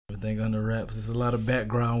Everything on the wraps. There's a lot of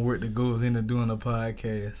background work that goes into doing a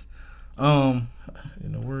podcast. In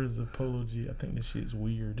the words of Polo G, I think this shit's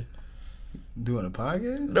weird. Doing a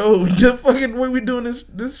podcast? No, the fucking way we doing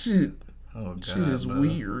this shit. Oh god, shit is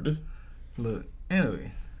weird. Look,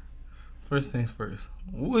 anyway, first things first.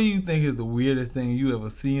 What do you think is the weirdest thing you ever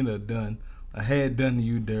seen or done or had done to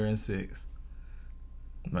you during sex?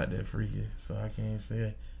 I'm not that freaky, so I can't say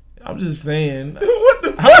it. I'm just saying. What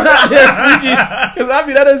the? I'm not that freaky because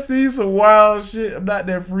I done seen some wild shit. I'm not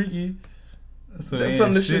that freaky. So that's some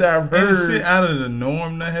of the shit I've heard. Ain't shit out of the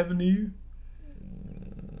norm not happened to you?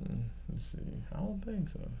 Let's see. I don't think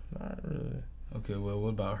so. Not really. Okay, well, what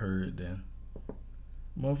about heard then?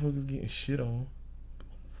 Motherfuckers getting shit on.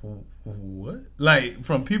 What? Like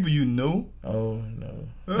from people you know? Oh no.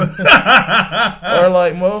 Or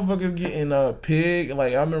like motherfuckers getting pig.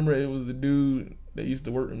 Like I remember it was the dude that used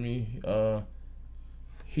to work with me.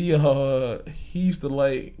 He used to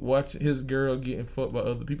like watch his girl getting fucked by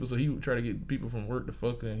other people, so he would try to get people from work to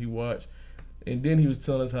fuck her, and he watched. And then he was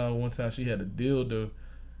telling us how one time she had a dildo,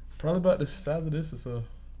 probably about the size of this or so,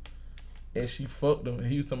 and she fucked him. And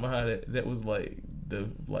he was talking about how that was like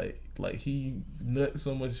like he nut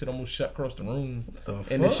so much shit almost shot across the room,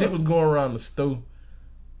 and the shit was going around the stove.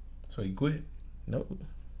 So he quit? Nope.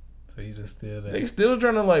 So you just still there? They still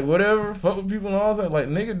trying to like whatever fuck with people and all that. Like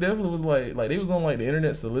nigga definitely was like they was on like the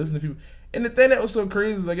internet soliciting people. And the thing that was so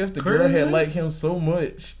crazy is I guess the girl had liked him so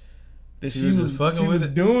much that she was fucking with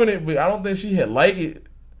it, doing it, but I don't think she had liked it.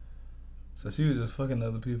 So she was just fucking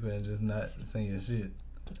other people and just not saying shit.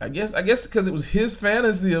 I guess because it was his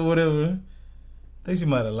fantasy or whatever. I think she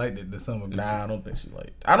might have liked it to some degree. Nah, I don't think she liked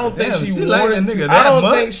it. I don't think she wanted wanted nigga to. that I don't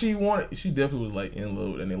much? think she wanted. She definitely was like in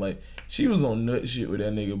love with that nigga. Like she was on nut shit with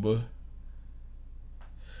that nigga, but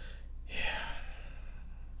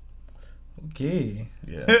okay.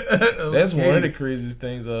 Yeah. That's one of the craziest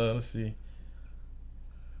things. Let's see.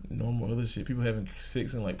 Normal other shit. People having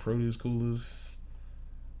sex in like produce coolers.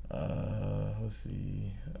 Let's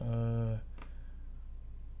see.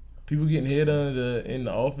 People getting hit in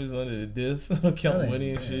the office under the desk, count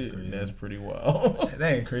money and shit. Crazy. That's pretty wild.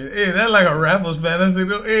 That ain't crazy. Hey, that's like a rapper's fantasy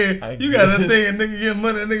though. Hey, you got to think a nigga get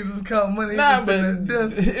money, nigga just count money. Nah, but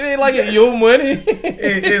it ain't like it's your money.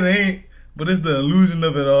 it ain't. But it's the illusion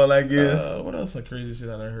of it all, I guess. What else? Some crazy shit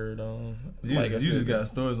I done heard on. You just got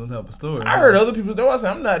stories on top of stories. I heard other people. Though I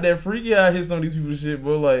said I'm not that freaky. I hit some of these people's shit,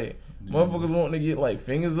 but like motherfuckers wanting to get like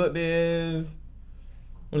fingers up their ass.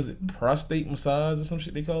 What is it? Prostate massage or some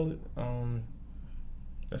shit they call it.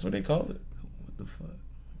 That's what they call it. What the fuck?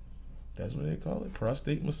 That's what they call it.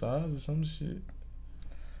 Prostate massage or some shit.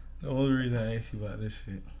 The only reason I asked you about this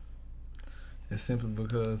shit is simply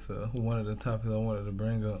because one of the topics I wanted to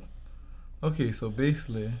bring up. Okay, so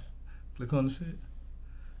basically, click on the shit.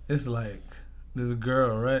 It's like there's a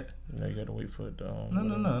girl, right? Now you gotta wait for it.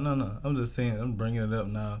 No. I'm just saying. I'm bringing it up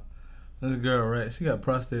now. There's a girl, right? She got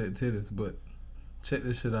prosthetic titties, but check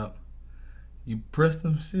this shit out. You press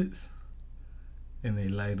them shits, and they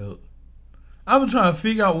light up. I've been trying to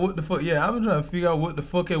figure out what the fuck. Yeah, I've been trying to figure out what the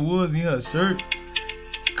fuck it was in her shirt.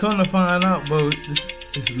 Come to find out, bro,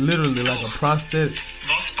 it's literally like a prosthetic.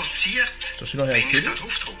 So she don't have titties?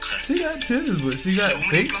 She got titties, but she got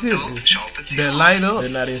fake titties that light up.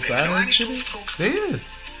 They're not inside her titties? They is.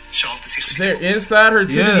 They're inside her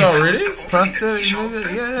titties already? Prosthetic,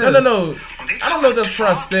 nigga. Yeah. No. I don't know if that's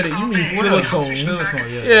prosthetic. You mean silicone? Silicone,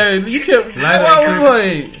 yeah. Yeah, you kept. I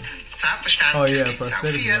was like. Oh yeah,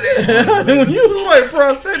 prosthetic. When you was like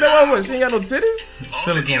prosthetic, that was what? She ain't got no titties?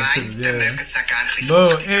 Silicone titties, yeah.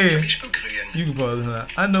 Bro, hey, you can pause it now.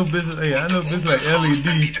 I know business. Hey, I know business like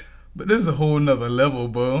LED, but this is a whole nother level,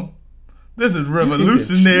 bro. This is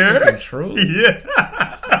revolutionary. Yeah.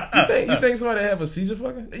 You think somebody have a seizure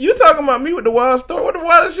fucking? You talking about me with the wild story? What the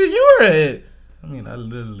wildest shit you were at? I mean, I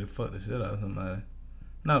literally fucked the shit out of somebody.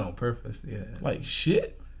 Not on purpose, yeah. Like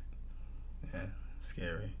shit? Yeah,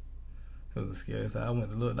 scary. It was a scary side. I went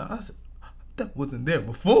to look. I said, that wasn't there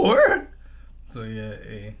before. So yeah,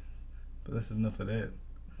 hey. But that's enough of that.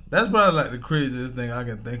 That's probably like the craziest thing I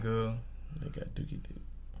can think of. They got dookie dick.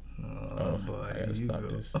 Oh boy, I gotta stop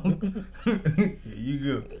this. Yeah, you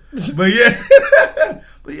go. But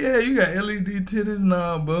yeah, you got LED titties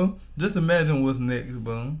now, bro. Just imagine what's next,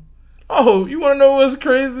 bro. Oh, you want to know what's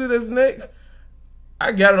crazy that's next?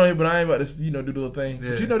 I got it on here, but I ain't about to, do the little thing.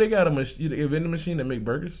 Yeah. But you know they got a vending machine that make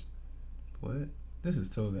burgers. What? This is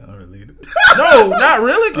totally unrelated. No, not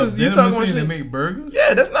really, because you talking about shit that make burgers.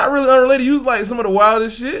 Yeah, that's not really unrelated. You was like some of the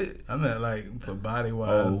wildest shit. I meant like for body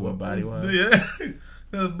wise. Oh, for body wise. Yeah.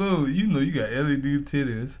 Bro, you got LED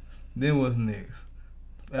titties. Then what's next?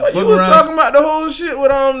 Like, you was talking about the whole shit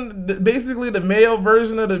with basically the male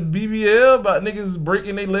version of the BBL about niggas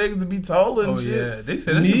breaking their legs to be taller and shit. Yeah, they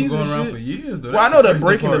said that shit was going around for years though. Well, I know the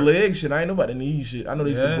breaking the leg shit. I ain't know about the knee shit. I know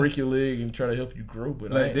they used to break your leg and try to help you grow,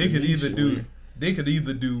 but like they could either do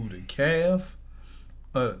the calf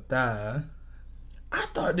or the thigh. I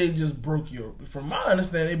thought they just broke from my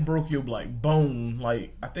understanding, they broke your like bone.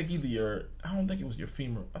 Like I think I don't think it was your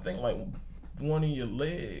femur. I think like one of your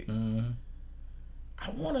leg. Mm-hmm. I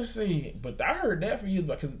want to say, but I heard that for years,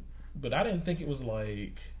 but I didn't think it was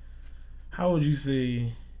like, how would you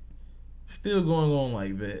say, still going on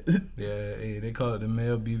like that. Yeah, hey, they call it the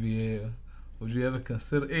male BBL. Would you ever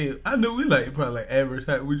consider? Hey, I know we probably like average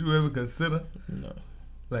height. Would you ever consider? No.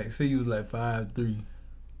 Like, say you was like 5'3".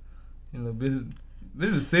 You know,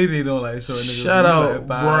 bitches say they don't like short niggas. Shout out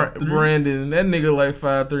like Brandon. That nigga like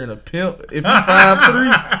 5'3" and a pimp. If he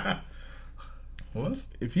 5'3". What?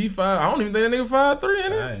 If he 5, I don't even think that nigga 5'3",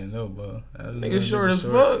 innit? I ain't know, bro. Nigga short as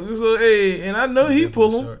fuck. So hey, and I know he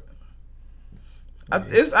pull him. I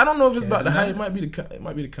don't know if it's about the height. It might be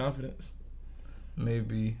the confidence.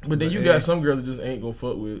 Maybe. But then you got some girls that just ain't gonna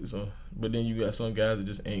fuck with. So, but then you got some guys that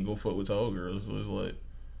just ain't gonna fuck with tall girls. So it's like,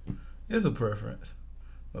 it's a preference.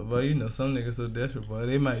 But you know, some niggas so desperate, boy,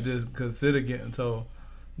 they might just consider getting tall.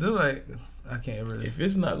 They're like, I can't really. If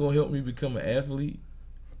it's not gonna help me become an athlete.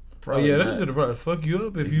 Probably that should have probably fuck you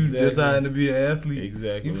up if you decide to be an athlete.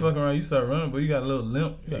 Exactly. You fuck around, you start running, but you got a little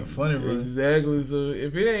limp. You got funny run. Exactly. So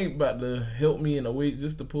if it ain't about to help me in a way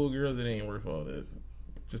just to pull girls, it ain't worth all that.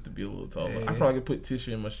 Just to be a little taller. Hey, I probably could put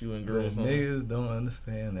tissue in my shoe and girls. Niggas don't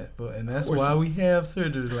understand that, and that's why we have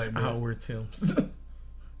surgeries like this. I wear Timbs.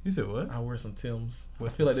 You said what? I wear some Timbs. I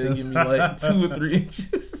feel like they give me like 2 or 3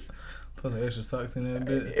 inches. Put some extra socks in that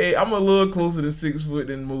bit. Hey, I'm a little closer to 6 foot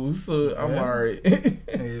than Moose, so I'm alright.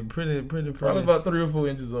 Hey, pretty. Probably about 3 or 4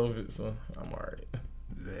 inches off it, so I'm alright.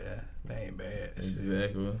 Yeah, that ain't bad.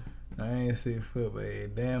 Exactly. Shit. I ain't 6 foot, but hey,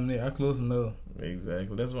 damn near. I close enough.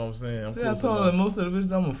 Exactly. That's what I'm saying. I'm taller than most of the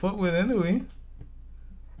bitches I'm gonna fuck with anyway.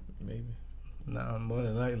 Maybe. Nah, more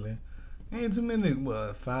than likely. Ain't too many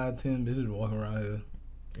 5'10" bitches walking around here.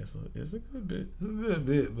 It's a good bit. It's a good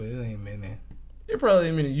bit, but it ain't many. It probably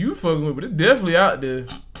ain't many you fucking with, but it's definitely out there.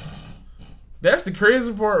 That's the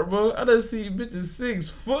crazy part, bro. I done see bitches 6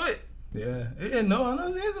 foot. Yeah, no, I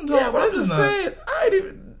done seen some tall. Yeah, but I'm just saying, I ain't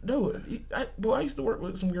even know it. I used to work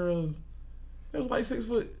with some girls that was like 6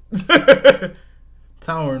 foot.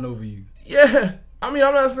 Towering over you. Yeah. I mean,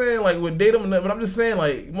 I'm not saying like would date them or nothing, but I'm just saying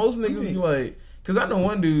like most niggas be like, because I know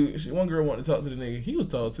one girl wanted to talk to the nigga. He was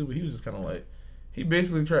tall too, but he was just kind of like, he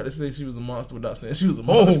basically tried to say she was a monster without saying she was a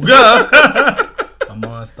monster. Oh, God. A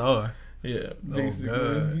monster. Yeah,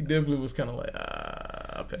 basically. He definitely was kind of like,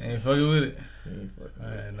 I ain't fucking with it.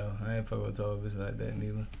 I ain't fucking with tall bitch like that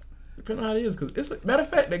neither. Depending on how it is, because it's matter of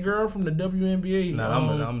fact, that girl from the WNBA. Nah,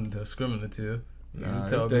 I'm discriminative. Nah,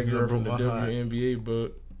 it's that girl from the WNBA,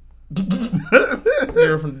 but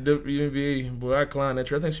girl from the WNBA, boy, I climbed that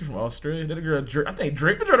tree. I think she's from Australia. That girl, I think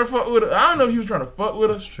Drake was trying to fuck with her. I don't know if he was trying to fuck with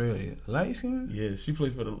her. Australia, light skin. Yeah, she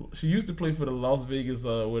used to play for the Las Vegas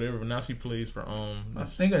whatever, but now she plays for I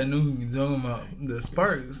think I knew who you talking about. The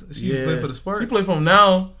Sparks. She used to play for the Sparks. She played for them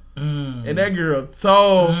now. And that girl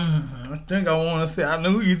tall. I think I want to say I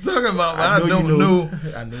know who you talking about, but I don't know.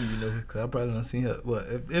 I know you know. Cause I probably done seen her. Well,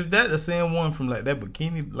 if that the same one from like that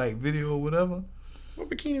bikini like video or whatever. What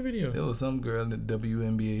bikini video? There was some girl in the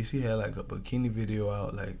WNBA. She had like a bikini video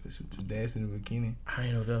out, like she was dancing in a bikini. I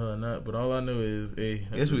ain't know that or not, but all I know is, hey,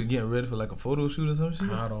 I guess we were getting ready for like a photo shoot or some shit.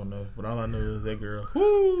 I don't know, but all I know is that girl.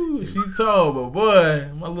 Whoo, she tall, but boy,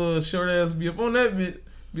 my little short ass be up on that bit.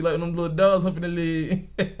 Be like them little dogs humping the leg.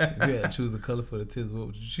 If you had to choose a color for the tits, what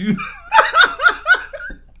would you choose?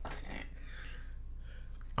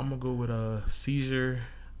 I'm gonna go with seizure.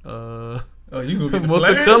 Oh, you gonna get the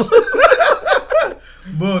multicolor?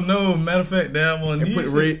 But no, matter of fact, that one put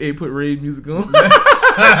rave music on.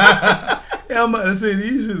 Yeah, I'm about to say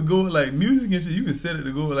these shits go with like music and shit. You can set it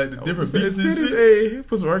to go with like the different beats and shit. Hey,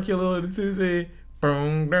 put some R. Kelly on the titties. Hey,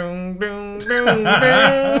 boom, boom, boom, boom, boom.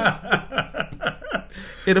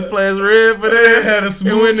 It'll flash red for that. It had a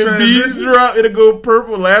smooth and when the beats drop, it'll go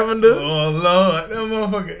purple, lavender. Oh Lord, that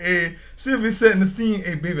motherfucker. Hey, she'll be setting the scene.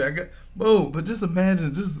 Hey, baby, but just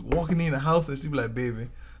imagine just walking in the house and she be like, baby,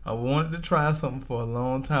 I wanted to try something for a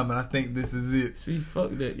long time, and I think this is it. See,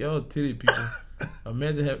 fuck that. Y'all titty people.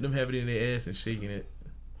 Imagine them having it in their ass and shaking it.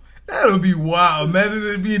 That'll be wild. Imagine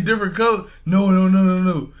it being different colors. No.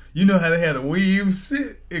 You know how they had a weave and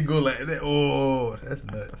shit? It go like that. Oh, that's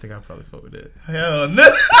nuts. I think I'd probably fuck with that. Hell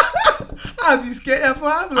no. I'd be scared.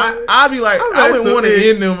 I'd be like, I wouldn't want to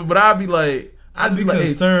end them, but I'd be like, I'd be like,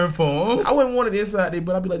 concerned for him. I wouldn't want it inside there,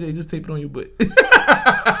 but I'd be like, hey, just tape it on your butt.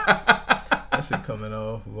 That shit coming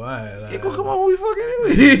off. Why? Like, It gonna come on when we fucking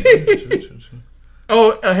anyway. True.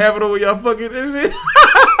 Oh, have it over y'all fucking and shit.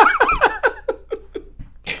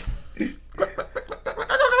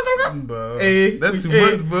 Bro, Hey, that's too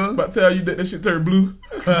hey, much, bro. About to tell you that shit turned blue.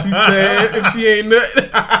 She sad and she ain't nothing.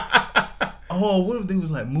 Oh, what if they was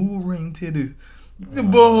like mood ring titties?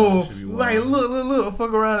 Bro, like look,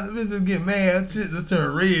 fuck around, bitches get mad, shit just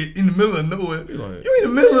turn red in the middle of nowhere. Like, You in the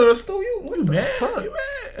middle of the store, what the mad? fuck? You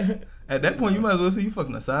mad? At that point, you might as well say you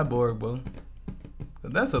fucking a cyborg, bro.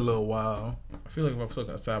 That's a little wild. I feel like if I'm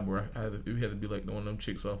fucking a cyborg, we had to be like one of them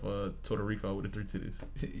chicks off Total Recall with the 3 titties.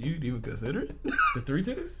 You'd even consider it? The 3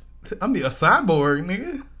 titties? I mean, a cyborg,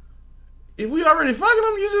 nigga. If we already fucking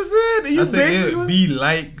them, you just said you I said basically it'd be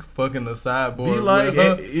like fucking a cyborg. be like with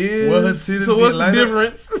her, it is. with her titties So be what's like the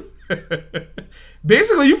difference?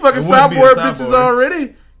 Basically, you fucking It wouldn't be a cyborg bitches cyborg.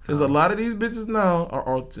 already. Because a lot of these bitches now are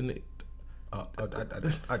alternate.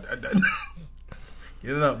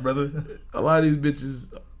 Get it up, brother. A lot of these bitches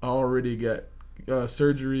already got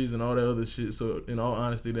surgeries and all that other shit. So in all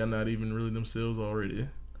honesty, they're not even really themselves already.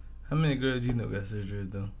 How many girls you know got surgery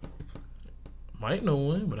though? Might know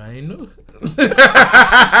one, but I ain't know.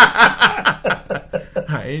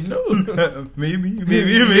 I ain't know. maybe.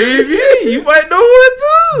 You might know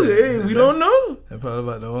one too. Hey, we don't know. That's probably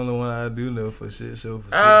about the only one I do know for shit show.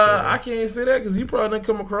 I can't say that because you probably didn't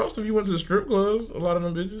come across them. You went to the strip clubs. A lot of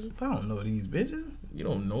them bitches. I don't know these bitches. You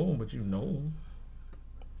don't know them, but you know them.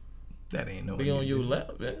 That ain't no. They on your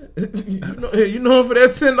lap, man. you know them for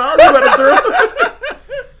that $10 you about to throw.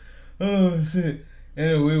 Oh shit.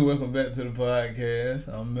 Anyway, welcome back to the podcast.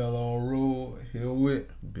 I'm Mel on Road, here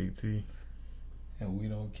with Big T. and we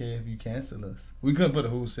don't care if you cancel us. We couldn't put a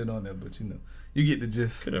whole shit on there, but you get the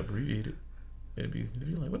gist. Could abbreviate it. It'd be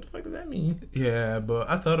like, what the fuck does that mean? Yeah, but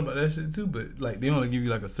I thought about that shit too, but like they only give you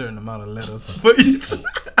like a certain amount of letters for each.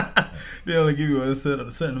 They only give you a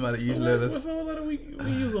certain amount of each letter. What's a letter we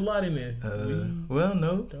use a lot in there? Well,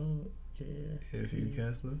 no. Don't care If you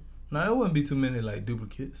cancel it. No, it wouldn't be too many like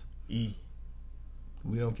duplicates. E.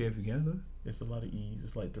 We don't care if you cancel it. It's a lot of E's.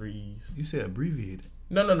 It's like 3 E's. You said abbreviated.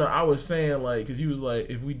 No. I was saying like, cause you was like,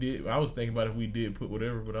 if we did, I was thinking about if we did put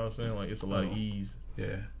whatever, but I was saying like it's a lot of E's.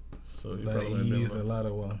 Yeah. So A it lot probably of would've been E's, a like- lot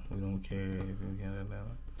of We don't care if you cancel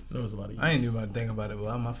that. No, it's a lot of E's. I ain't even about to think about it,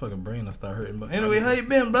 but my fucking brain will start hurting. But anyway, how you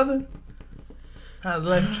been, brother? How's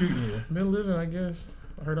life treating you? Been living, I guess.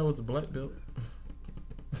 I heard I was a black belt.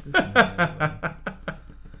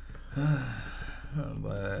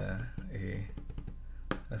 But hey,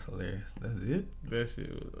 that's hilarious. That's it. That shit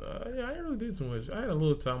was, yeah, I ain't really did too much. I had a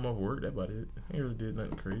little time off work. That about it. I ain't really did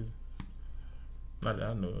nothing crazy. Not that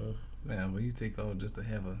I know of. Man, but you take off just to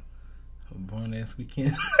have a born ass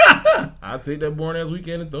weekend. I'll take that born ass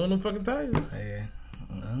weekend and throw in them fucking tires. Yeah,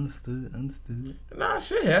 understood. Nah,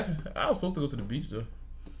 shit happened. I was supposed to go to the beach though.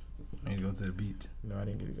 You go to the beach. No, I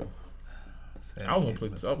didn't get to go. Sad I was gonna kid, play.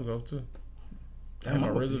 but- I was gonna go too. I Damn, had my I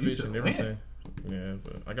hope you reservation and should everything. Yeah,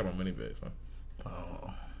 but I got my money back. So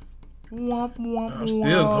Oh. I'm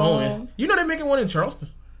still going. You know they're making one in Charleston.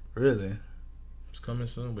 Really? It's coming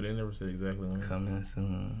soon, but they never said exactly when. Coming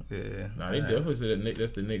soon. Yeah. Nah, they definitely said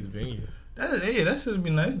that's the next venue. That should be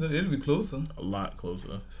nice though. It'll be closer. A lot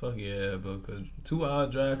closer. Fuck yeah, bro. Cause 2 hour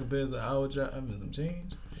drive compared to an hour drive, I mean some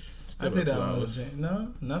change. Still I take about that 2 hour hours. change.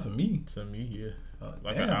 No, not for me. To me, yeah.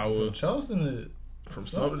 Like Damn, an hour. from Charleston to From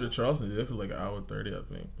Sumter to Charleston, it's definitely like an hour 30, I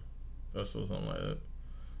think. Or so, something like that.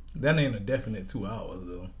 that ain't a definite 2 hours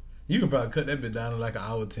though. You can probably cut that bit down to like an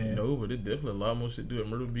hour 10. No, but it definitely a lot more shit to do at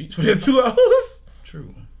Myrtle Beach for that 2 hours.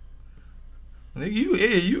 True. Nigga,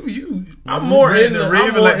 you. I'm more ran in the the- I'm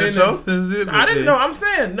Raven more like the in the- Charleston shit. I didn't know. I'm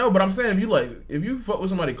saying no, but I'm saying if you fuck with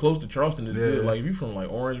somebody close to Charleston, it's good. Yeah. Like if you from like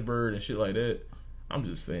Orangeburg and shit like that. I'm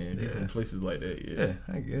just saying, if you Yeah. from places like that, Yeah,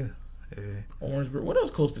 I guess. Yeah. Orangeburg. What else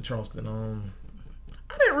close to Charleston?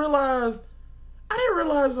 I didn't realize.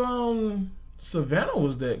 Savannah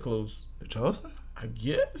was that close. Charleston? I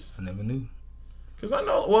guess I never knew. because I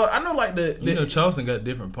know. Well, I know like You know, Charleston got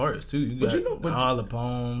different parts too. You But got you know- but- all the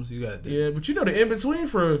Palms. You got the, yeah, but you know the in between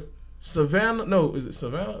for Savannah. No, is it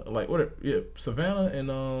Savannah? Like what? Yeah, Savannah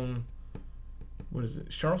and what is it?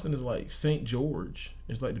 Charleston is like St. George.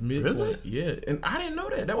 It's like the midpoint. Really? Yeah, and I didn't know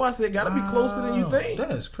that. That's why I said gotta be closer than you think.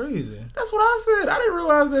 That's crazy. That's what I said. I didn't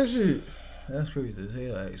realize that shit. That's crazy as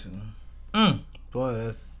hell, actually. Boy,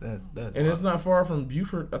 that's. And it's not far from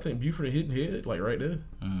Beaufort. I think Beaufort and Hidden Head, like right there.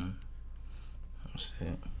 Oh,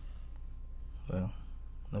 shit. Well,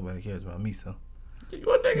 nobody cares about me, so.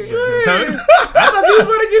 What nigga? You ain't- I thought you was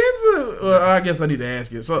about to get into it. Well, I guess I need to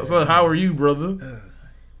ask you. So how are you, brother?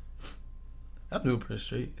 I do it pretty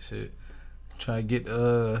straight. Shit. Try to get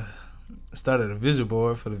started a visual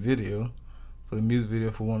board for the video, for the music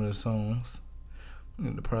video for one of the songs.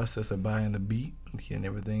 In the process of buying the beat, getting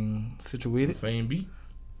everything situated. The same beat.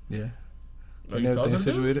 Yeah. Are And you everything talking to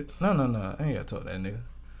situated. No. I ain't gotta talk to that nigga.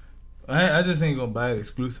 I just ain't gonna buy it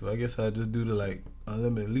exclusive. I guess I just do the like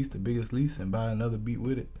unlimited lease, the biggest lease, and buy another beat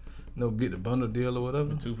with it. Get the bundle deal or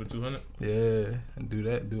whatever. 2 for $200. Yeah, and do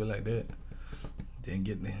it like that. Then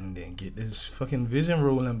get this fucking vision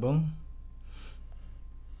rolling, boom.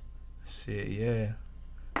 Shit, yeah.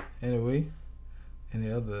 Anyway,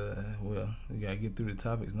 any other? Well, we gotta get through the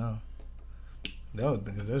topics now.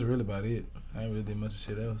 That's really about it. I ain't really did much of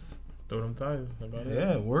shit else. Throw them tires. About it.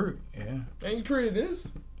 Yeah, work. Yeah. And you created this.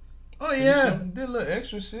 Oh yeah, did a little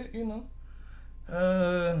extra shit, you know.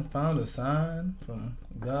 Found a sign from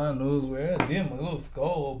God knows where. I did my little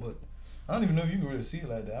skull, but I don't even know if you can really see it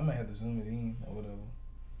like that. I might have to zoom it in or whatever.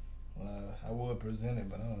 I would present it,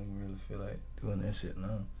 but I don't even really feel like doing that shit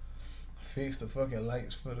now. Fixed the fucking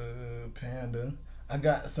lights for the Panda. I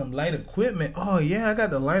got some light equipment. Oh yeah, I got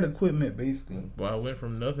the light equipment basically. Boy, I went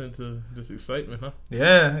from nothing to just excitement, huh?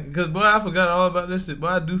 Yeah, because boy, I forgot all about this shit. Boy,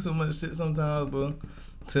 I do so much shit sometimes, bro,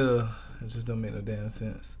 till it just don't make no damn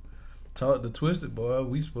sense. Talk to Twisted, boy.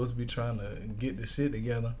 We supposed to be trying to get the shit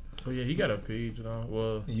together. Oh yeah, he got a page, you know.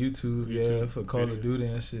 Well, YouTube, yeah, for Call of Duty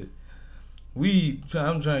and shit.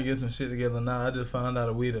 I'm trying to get some shit together now. I just found out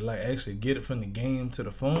a way to like actually get it from the game to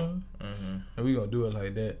the phone, and we gonna do it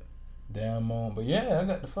like that. Damn on, but yeah, I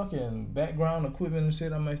got the fucking background equipment and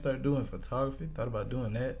shit. I might start doing photography. Thought about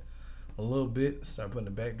doing that a little bit. Start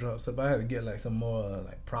putting the backdrops up. I had to get like some more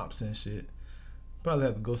like props and shit. Probably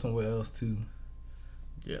have to go somewhere else too.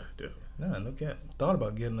 Yeah, definitely. Nah, no cap. Thought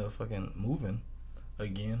about getting a fucking moving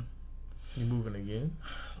again. You moving again?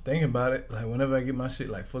 Thinking about it, like whenever I get my shit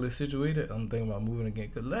like fully situated, I'm thinking about moving again.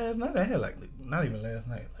 Cause last night I had like, not even last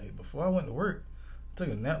night, like before I went to work, I took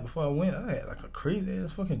a nap before I went. I had like a crazy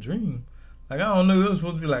ass fucking dream. Like I don't know, it was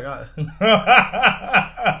supposed to be like, like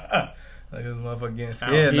this motherfucker getting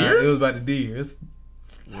scared. Now it was about the deers.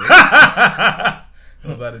 It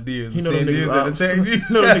was about the deers. You know them deers that niggas attacked you. You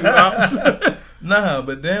know them niggas ops. Nah,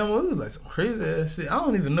 but damn, it was like some crazy ass shit. I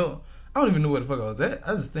don't even know where the fuck I was at.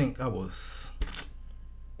 I just think I was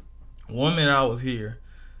 1 minute I was here.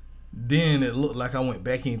 Then it looked like I went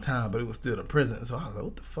back in time, but it was still the present. So I was like,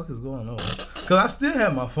 what the fuck is going on? Because I still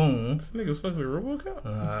had my phone. This nigga's fucking with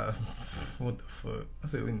RoboCop? What the fuck? I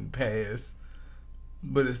said we didn't pass.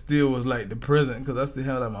 But it still was like the present because I still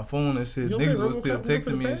had like my phone and shit. Niggas was still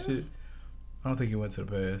texting me and shit. I don't think he went to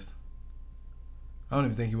the past. I don't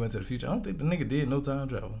even think he went to the future. I don't think the nigga did no time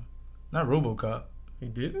travel. Not RoboCop. He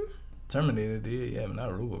didn't? Terminator did, yeah, but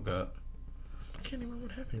not RoboCop. I can't even remember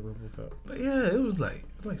what happened in RoboCop. But yeah, it was like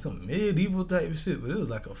some medieval type of shit. But it was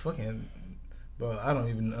like a fucking, bro. I don't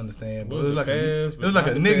even understand. But it was like a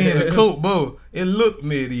nigga in a coat, bro. It looked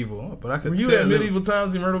medieval, but I could. Were you tell at medieval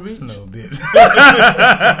times in Myrtle Beach? No, bitch.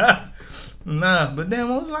 Nah, but damn,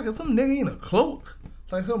 it was like some nigga in a cloak,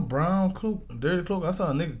 like some brown cloak, dirty cloak. I saw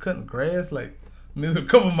a nigga cutting grass like maybe a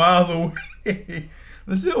couple miles away.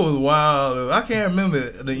 The shit was wild. I can't remember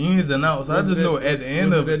the ins and outs. I just know at the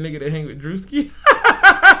end of that nigga that hang with Drewski.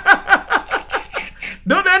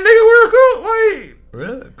 Don't that nigga wear a coat? Wait,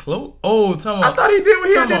 really? Cloak? Oh, talking about, I thought he did when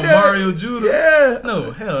he did that. Mario Judah. Yeah. No,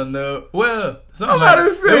 hell no. Well, I'm about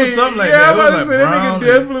to say. It was something like yeah, that. I'm about to say that nigga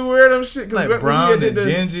definitely wear them shit. Like brown and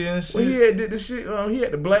dingy and shit. When he had did the shit, he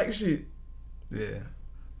had the black shit. Yeah,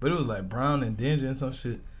 but it was like brown and dingy and some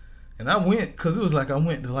shit. And I went because it was like I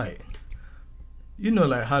went to like. You know,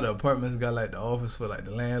 like how the apartments got like the office for like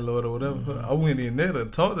the landlord or whatever. Mm-hmm. I went in there to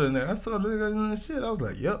talk to them. I saw the niggas and shit. I was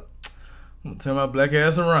like, yep, I'm gonna turn my black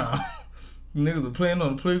ass around. Niggas were playing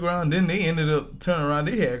on the playground. Then they ended up turning around.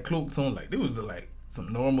 They had cloaks on. Like, they was like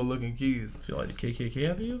some normal looking kids. Feel like the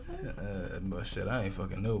KKK after you or something? But shit, I ain't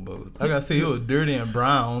fucking know. But like I said, it was dirty and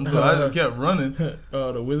brown. So I just kept running.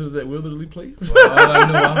 The Wizards at Wilderly Place? Well,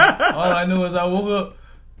 all I knew is I woke up.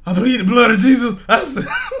 I bleed the blood of Jesus. I said,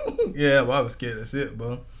 yeah, well, I was scared of shit,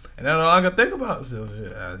 bro. And that's all I could think about. So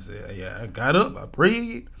shit, I said, yeah, I got up, I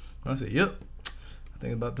prayed. I said, yep. I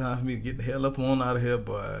think it's about time for me to get the hell up on out of here,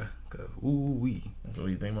 boy. Cause ooh-wee. So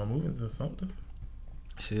you think about moving to something?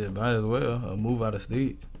 Shit, might as well. Or move out of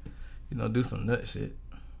state. You know, do some nut shit.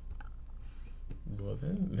 Well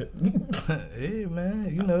then. Hey, man,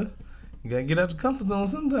 you know. You gotta get out the comfort zone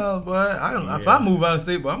sometimes, boy. If I move out of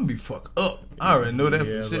state, boy, I'm gonna be fucked up. I already know that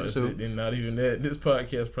from shit show. Then not even that. This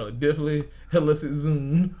podcast probably definitely unless it's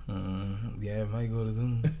Zoom. Yeah, it might go to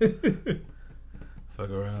Zoom.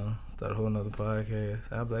 Fuck around. Start a whole nother podcast.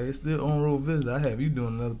 I'll be like, it's still on road visit. I have you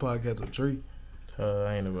doing another podcast with Tree.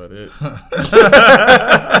 I ain't about it.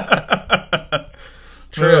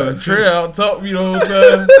 Trey out talk me the whole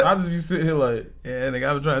time. I just be sitting here like, yeah, nigga,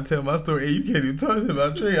 I was trying to tell my story. Hey, you can't even talk shit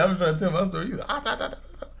about Trey. I was trying to tell my story.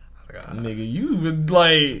 Nigga, you been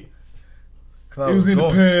like, it was in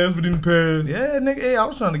going. the past, but in the past. Yeah, nigga, hey, I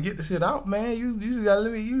was trying to get the shit out, man. You just gotta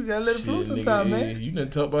let it flow sometime, nigga, man. You done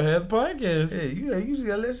talk about half the podcast. Yeah, you just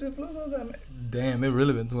gotta let shit flow sometime, man. Damn, it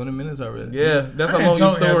really been 20 minutes already. Yeah, that's how long you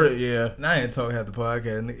stored it. Yeah. Now I ain't talking half the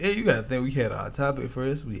podcast, nigga. Hey, you gotta think we had our topic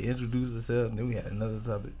first. We introduced ourselves, and then we had another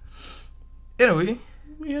topic. Anyway,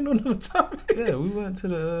 we had another topic. Yeah, we went to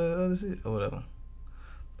the other shit or whatever.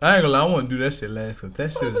 I ain't gonna lie, I want to do that shit last because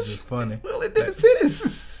that shit is just funny. We only did the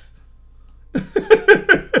titties.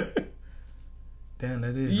 Damn,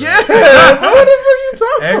 that is. Yeah, what the fuck you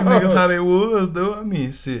talking Ask about? niggas how they was though. I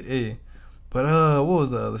mean, shit, hey. But what was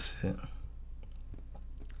the other shit?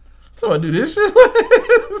 Somebody do this shit.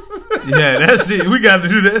 Yeah, that shit. We got to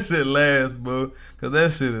do that shit last, bro. Cause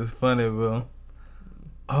that shit is funny, bro.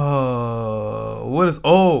 What is?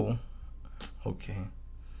 Oh, okay.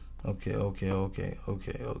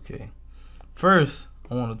 First,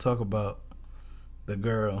 I want to talk about the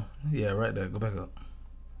girl. Yeah, right there. Go back up.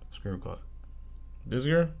 Screen record. This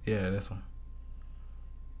girl? Yeah, this one.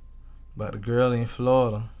 About the girl in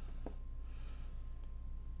Florida.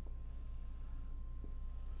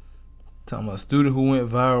 Talking about a student who went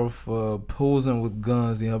viral for posing with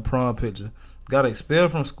guns in her prom picture. Got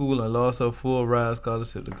expelled from school and lost her full ride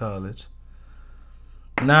scholarship to college.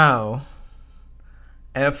 Now,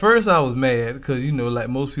 at first I was mad because, you know, like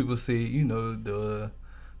most people say, you know, the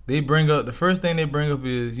first thing they bring up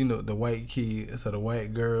is, you know, the white kids or the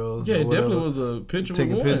white girls. Yeah, it definitely was a picture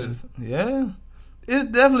taking with pictures. Yeah. It's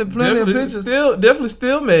definitely plenty of pictures. Definitely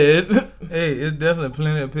still mad. Hey, it's definitely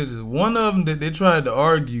plenty of pictures. One of them that they tried to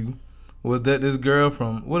argue was that this girl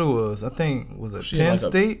from, what it was, I think, was it Penn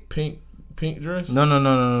State? Pink dress?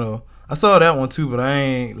 No. I saw that one too, but I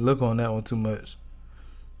ain't look on that one too much.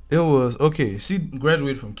 It was, okay, she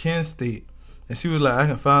graduated from Kent State, and she was like, I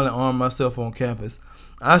can finally arm myself on campus.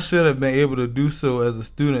 I should have been able to do so as a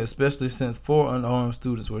student, especially since 4 unarmed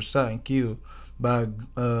students were shot and killed by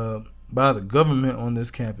the government on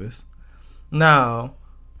this campus. Now,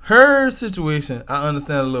 her situation, I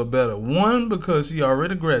understand a little better. 1, because she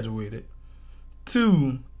already graduated.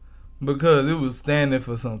 2, because it was standing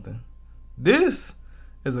for something. This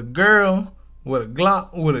is a girl with a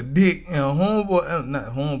Glock, with a dick, and a homeboy,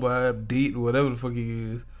 not homeboy, a date, whatever the fuck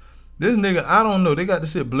he is. This nigga, I don't know, they got the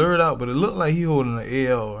shit blurred out, but it looked like he holding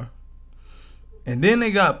an AR. And then they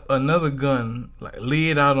got another gun, like,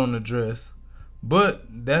 laid out on the dress. But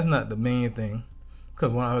that's not the main thing.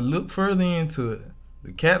 Because when I look further into it,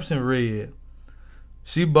 the caption read,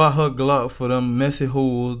 she bought her Glock for them messy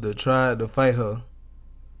hoes that tried to fight her.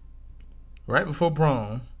 Right before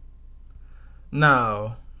prom.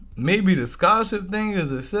 Now, maybe the scholarship thing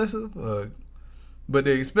is excessive, but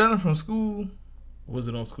they expelled her from school. Was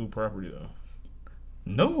it on school property though?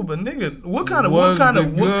 No, but nigga, was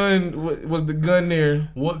the gun there?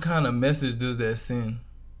 What kind of message does that send?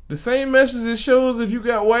 The same message it shows if you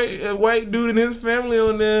got a white dude and his family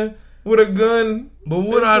on there with a gun. But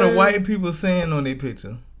what are the white people saying on their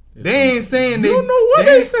picture? They ain't saying you don't know what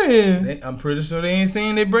they saying. I'm pretty sure they ain't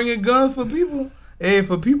saying they bringing guns for people. Hey,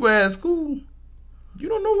 for people at school. You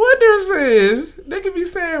don't know what they're saying. They could be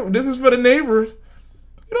saying this is for the neighbors.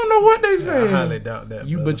 You don't know what they saying. I highly doubt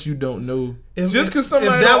that. But you don't know. Just because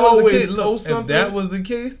somebody if that was the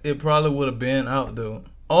case, it probably would have been out though.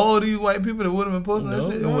 All these white people that would have been posting that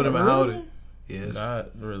shit, it would have been outed. Yes.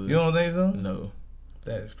 Not really. You don't think so? No.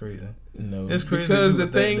 That is crazy. No. It's crazy. Because the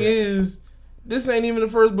thing is, this ain't even the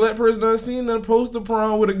first black person I've seen that post a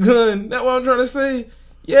prom with a gun. That's what I'm trying to say.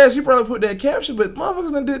 Yeah, she probably put that caption, but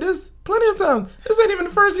motherfuckers done did this plenty of times. This ain't even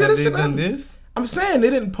the first year. Have they done this? I'm saying they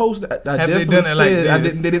didn't post it. Have they done it like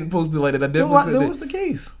this? They didn't post it like that. I definitely said that. What's the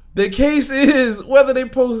case? The case is whether they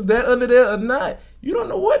post that under there or not. You don't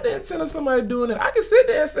know what the intent of somebody doing it. I can sit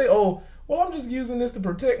there and say, "Oh, well, I'm just using this to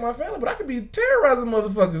protect my family," but I could be terrorizing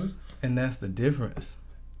motherfuckers. And that's the difference.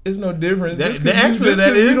 It's no difference. That is the difference.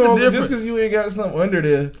 Just because you ain't got something under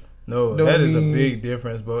there. No, that is a big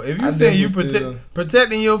difference, bro. If you say you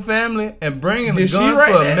protecting your family and bringing a gun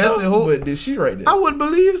for a messy hole, but did she write that? I would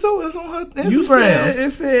believe so. It's on her Instagram. You said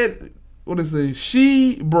it said what it say?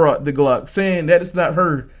 She brought the Glock, saying that it's not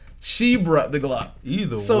her. She brought the Glock.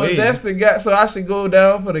 Either way, so if that's the guy. So I should go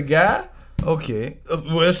down for the guy. Okay.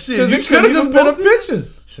 Well, shit. Because it could have just been a picture.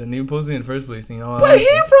 Shouldn't even post it in the first place. But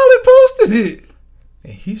he probably posted it.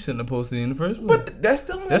 And he shouldn't have posted it in the first place. But that's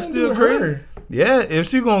still crazy. Yeah, if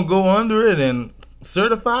she gonna go under it and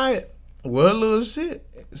certify it, what a little shit.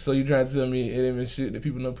 So you trying to tell me it ain't been shit that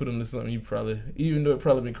people don't put into something you probably, even though it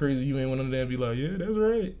probably been crazy, you ain't one of them be like, yeah, that's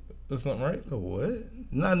right. Or something, right? Oh, what?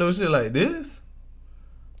 Not no shit like this?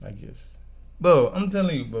 I guess. Bro, I'm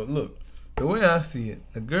telling you, bro, look. The way I see it,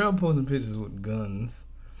 the girl posting pictures with guns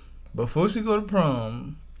before she go to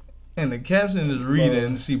prom, and the caption is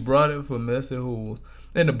reading, she brought it for messy hoes.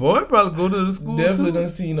 And the boy probably go to the school Definitely too. done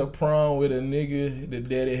seen a prom with a nigga. The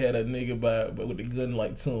daddy had a nigga but with a gun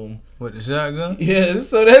like to him. With the shotgun? Yeah,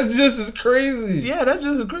 so that's just as crazy. Yeah, that's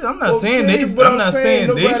just as crazy. I'm not saying they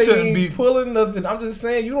nobody shouldn't ain't be pulling nothing. I'm just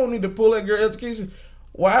saying you don't need to pull that girl education.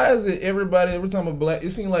 Why is it every time a black, it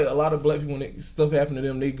seems like a lot of black people when stuff happen to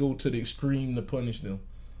them, they go to the extreme to punish them.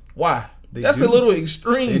 Why? That's a little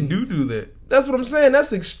extreme. They do that. That's what I'm saying.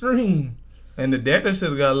 That's extreme. And the daddy should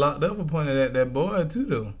have got locked up for pointing at that boy too,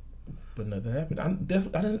 though. But nothing happened. I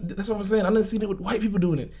didn't. That's what I'm saying. I didn't see it with white people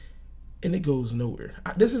doing it, and it goes nowhere.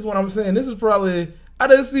 This is what I'm saying. This is probably I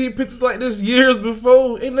didn't see pictures like this years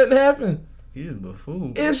before. Ain't nothing happened. Years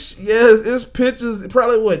before. It's pictures.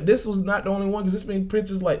 Probably this was not the only one because it's been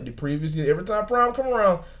pictures like the previous year. Every time prom come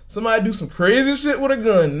around, somebody do some crazy shit with a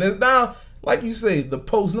gun. And now, like you say, the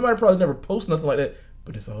post. Nobody probably never post nothing like that,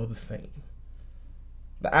 but it's all the same.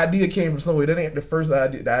 The idea came from somewhere. That ain't the first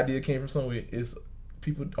idea. The idea came from somewhere. It's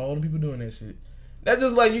people, all the people doing that shit. That's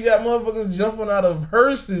just like you got motherfuckers jumping out of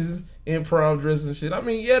hearses in prom dress and shit. I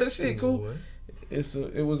mean, yeah, that shit cool. What?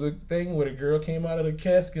 It was a thing where the girl came out of the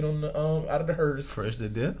casket on the out of the hearse. First to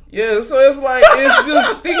death? Yeah, so it's like it's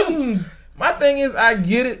just themes. My thing is, I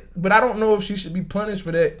get it, but I don't know if she should be punished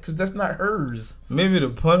for that because that's not hers. Maybe the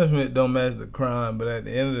punishment don't match the crime, but at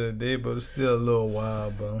the end of the day, but it's still a little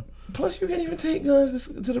wild, bro. Plus, you can't even take guns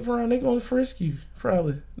to the prom. They gonna frisk you,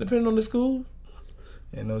 probably, depending on the school.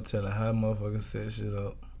 Ain't no telling how motherfuckers set shit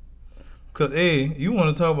up. Cause hey, you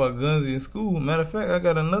want to talk about guns in school? Matter of fact, I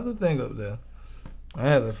got another thing up there. I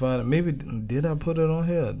had to find it. Maybe did I put it on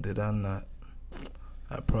here? Did I not?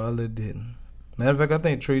 I probably didn't. Matter of fact, I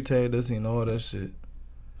think Trey tagged us in all that shit.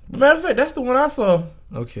 Matter of fact, that's the one I saw.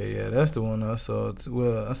 Okay, yeah, that's the one I saw.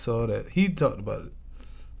 Well, I saw that he talked about it,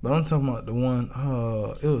 but I'm talking about the one.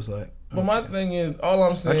 It was like. But my thing is, all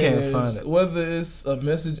I'm saying is, find it. Whether it's a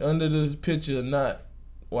message under the picture or not,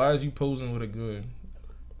 why is you posing with a gun?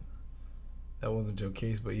 That wasn't your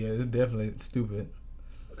case, but yeah, it's definitely stupid.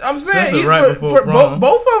 I'm saying That's right before prom.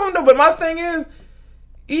 both of them though. But my thing is,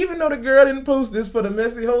 even though the girl didn't post this for the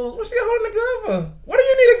messy hoes, what she holding a gun for? What do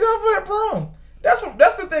you need a gun for at prom?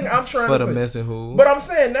 That's the thing I'm trying to say. For the messy hoes. But I'm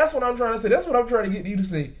saying that's what I'm trying to say. That's what I'm trying to get you to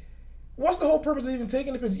say. What's the whole purpose of even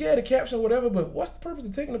taking the picture? Yeah, the caption, whatever. But what's the purpose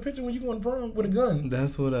of taking a picture when you going to prom with a gun?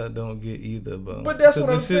 That's what I don't get either, bro. But that's what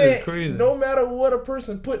I'm saying. Is crazy. No matter what a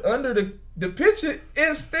person put under the picture,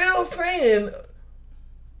 it's still saying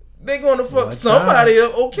they going to fuck somebody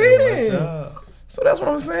up. Okay, then. So that's what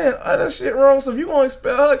I'm saying. That shit wrong. So if you going to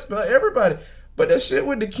expel her, expel everybody. But that shit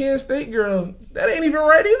with the Kent State girl, that ain't even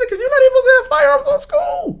right either because you're not even supposed to have firearms on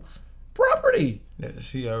school property. Yeah,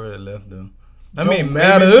 she already left them. I Don't mean,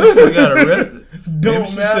 matter. maybe she should have got arrested. Don't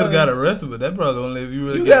She matter. should have got arrested, but that probably only if you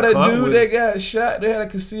really You get got a caught dude with that it. got shot. They had a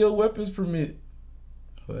concealed weapons permit.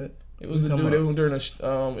 What? It was a What you dude.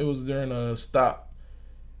 talking It was during a stop.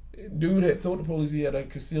 Dude had told the police he had a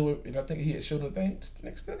concealed weapon, and I think he had shown the thing.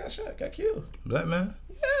 Nigga still got shot, got killed. Black man?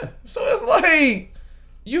 Yeah. So it's like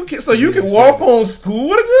you can walk on school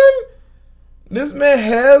with a gun. This man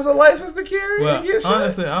has a license to carry and get Well, shot.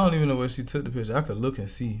 honestly, I don't even know where she took the picture. I could look and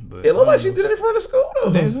see, but It looked like she did it in front of school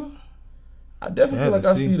though. Think so? I definitely She feel had like to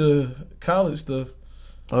I see. see the college stuff.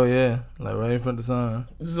 Oh yeah, like right in front of the sign.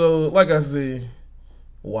 So like I said,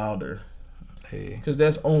 Wilder, Hey, because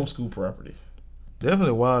that's on school property.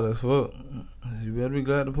 definitely wild as fuck. You better be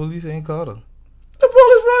glad the police ain't caught her. The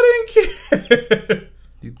police probably didn't care.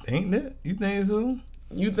 You think that? You think so?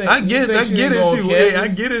 You think I get it. she ain't Hey, going I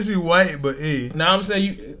campus? get it. She white, but hey, Now I'm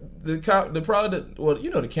saying the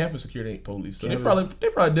campus security ain't police, so they Campus.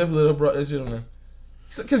 probably definitely have brought that shit on there.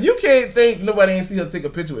 Because you can't think nobody ain't see her take a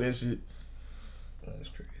picture with that shit. that's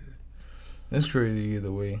crazy. That's crazy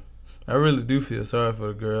either way. I really do feel sorry for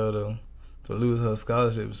the girl though, for losing her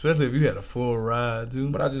scholarship, especially if you had a full ride too.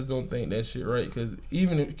 But I just don't think that shit right. Because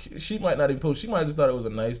even if she might not even post, she might have just thought it was a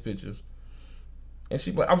nice picture.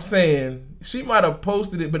 And I'm saying she might have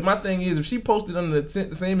posted it, but my thing is, if she posted under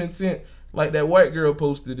the same intent like that white girl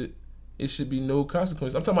posted it, it should be no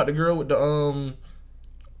consequence. I'm talking about the girl with the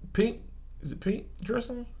pink. Is it pink dress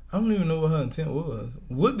on? I don't even know what her intent was.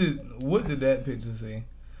 What did that picture say?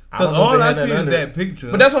 I Because don't know if all they I had see is under that it.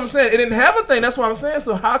 picture. But that's what I'm saying. It didn't have a thing. That's what I'm saying.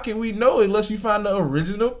 So how can we know unless you find the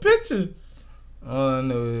original picture? All I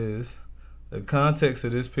know is the context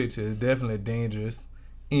of this picture is definitely dangerous,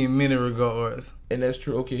 in many regards. And that's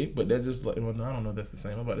true. Okay, but that just like, well, no, I don't know if that's the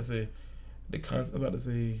same. I'm about to say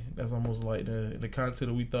that's almost like the content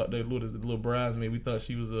that we thought that little bridesmaid, we thought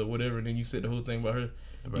she was a whatever, and then you said the whole thing about her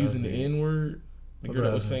using the N word. The girl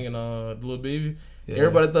that was singing the Little Baby. Yeah.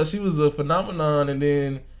 Everybody thought she was a phenomenon, and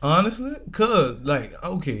then honestly, cause like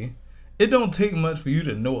okay, it don't take much for you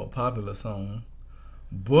to know a popular song,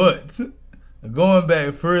 but going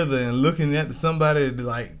back further and looking at somebody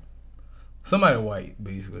white,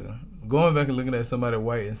 basically going back and looking at somebody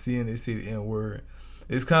white and seeing they say the N word,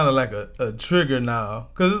 it's kind of like a trigger now,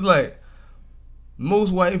 cause it's like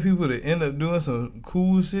most white people that end up doing some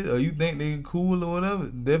cool shit, or you think they cool or whatever,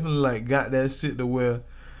 definitely like got that shit to where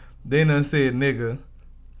they done said nigga.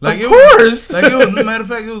 Like of course. Matter of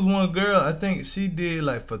fact, it was one girl, I think she did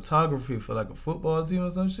like photography for like a football team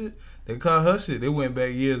or some shit. They caught her shit. They went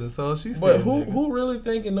back years and saw she said. But who really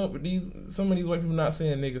thinking up some of these white people not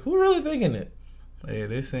saying nigga? Who really thinking it? Yeah,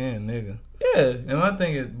 they saying nigga. Yeah. And my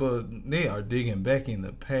thing is, but they are digging back in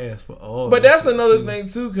the past for all. But that's another thing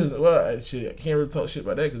too, because shit, I can't really talk shit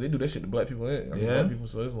about that because they do that shit to black people and white people.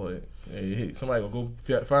 So it's like, hey, somebody gonna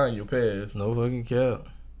go find your past. No fucking cap.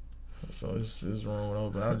 So it's wrong with all,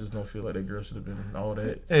 but I just don't feel like that girl should have been all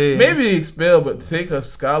that. Hey. Maybe expelled, but to take a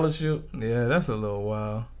scholarship. Yeah, that's a little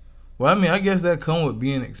wild. Well, I mean, I guess that come with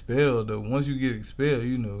being expelled. Though once you get expelled,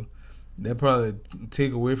 you know, that probably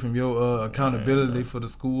take away from your accountability for the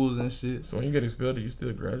schools and shit. So when you get expelled, do you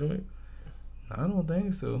still graduate? I don't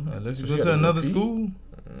think so, unless you go to another school.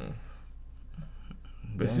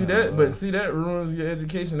 But see that ruins your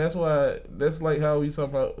education. That's why. That's like how we talk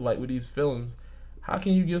about like with these felons. How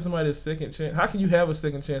can you give somebody a second chance? How can you have a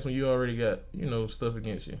second chance when you already got, stuff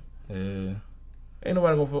against you? Yeah. Ain't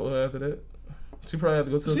nobody gonna vote her after that. She probably have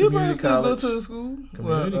to go to a community college. Go to a school.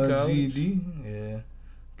 Community college. GED. Yeah.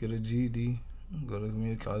 Get a GED. Go to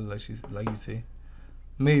community college like you say.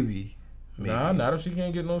 Maybe. Nah, not if she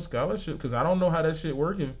can't get no scholarship. Because I don't know how that shit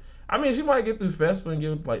work. She might get through FAFSA and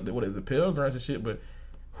get like the Pell Grants and shit. But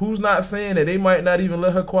who's not saying that they might not even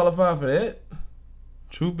let her qualify for that?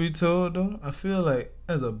 Truth be told, though, I feel like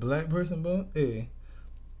as a black person, bro, hey,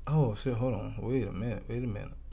 oh shit, hold on, wait a minute.